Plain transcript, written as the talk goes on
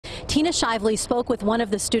Tina Shively spoke with one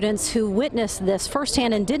of the students who witnessed this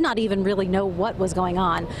firsthand and did not even really know what was going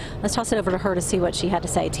on. Let's toss it over to her to see what she had to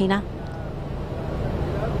say. Tina?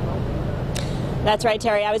 That's right,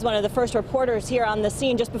 Terry. I was one of the first reporters here on the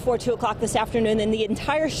scene just before 2 o'clock this afternoon, and the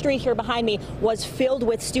entire street here behind me was filled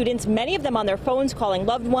with students, many of them on their phones, calling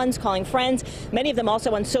loved ones, calling friends, many of them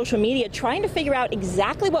also on social media, trying to figure out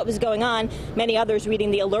exactly what was going on, many others reading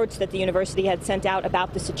the alerts that the university had sent out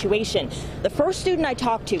about the situation. The first student I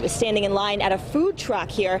talked to was standing in line at a food truck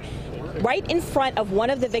here, right in front of one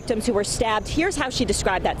of the victims who were stabbed. Here's how she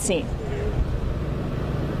described that scene.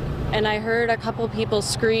 And I heard a couple people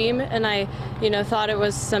scream, and I, thought it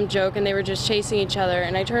was some joke and they were just chasing each other.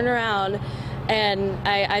 And I turned around and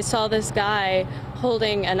I saw this guy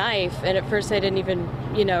holding a knife, and at first I didn't even,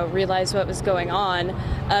 realize what was going on,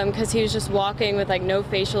 because he was just walking with like no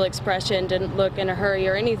facial expression, didn't look in a hurry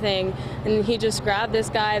or anything, and he just grabbed this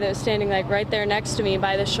guy that was standing like right there next to me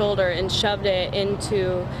by the shoulder and shoved it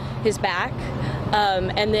into his back,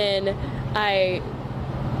 and then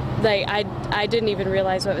I didn't even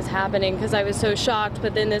realize what was happening because I was so shocked.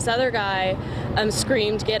 But then this other guy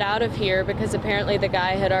screamed, "Get out of here," because apparently the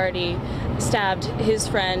guy had already stabbed his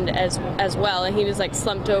friend as well, and he was like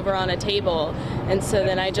slumped over on a table. And so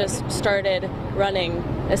then I just started running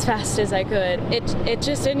as fast as I could. It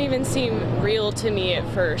just didn't even seem real to me at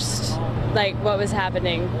first, like what was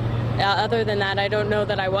happening. Other than that, I don't know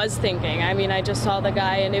that I was thinking. I mean, I just saw the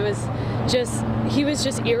guy, and he was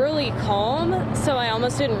just eerily calm, so I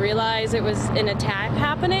almost didn't realize it was an attack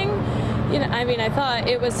happening. I thought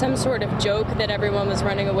it was some sort of joke that everyone was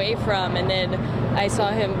running away from, and then I saw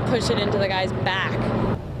him push it into the guy's back.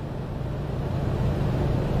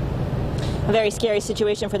 A very scary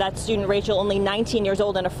situation for that student, Rachel, only 19 years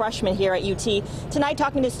old and a freshman here at UT. Tonight,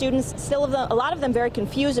 talking to students, a lot of them very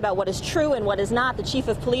confused about what is true and what is not. The chief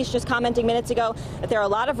of police just commenting minutes ago that there are a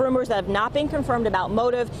lot of rumors that have not been confirmed about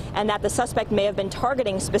motive and that the suspect may have been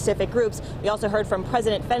targeting specific groups. We also heard from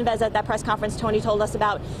President Fenves at that press conference Tony told us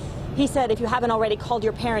about. He said if you haven't already called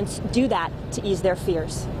your parents, do that to ease their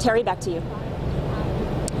fears. Terry, back to you.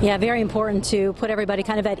 Yeah, very important to put everybody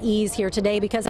kind of at ease here today, because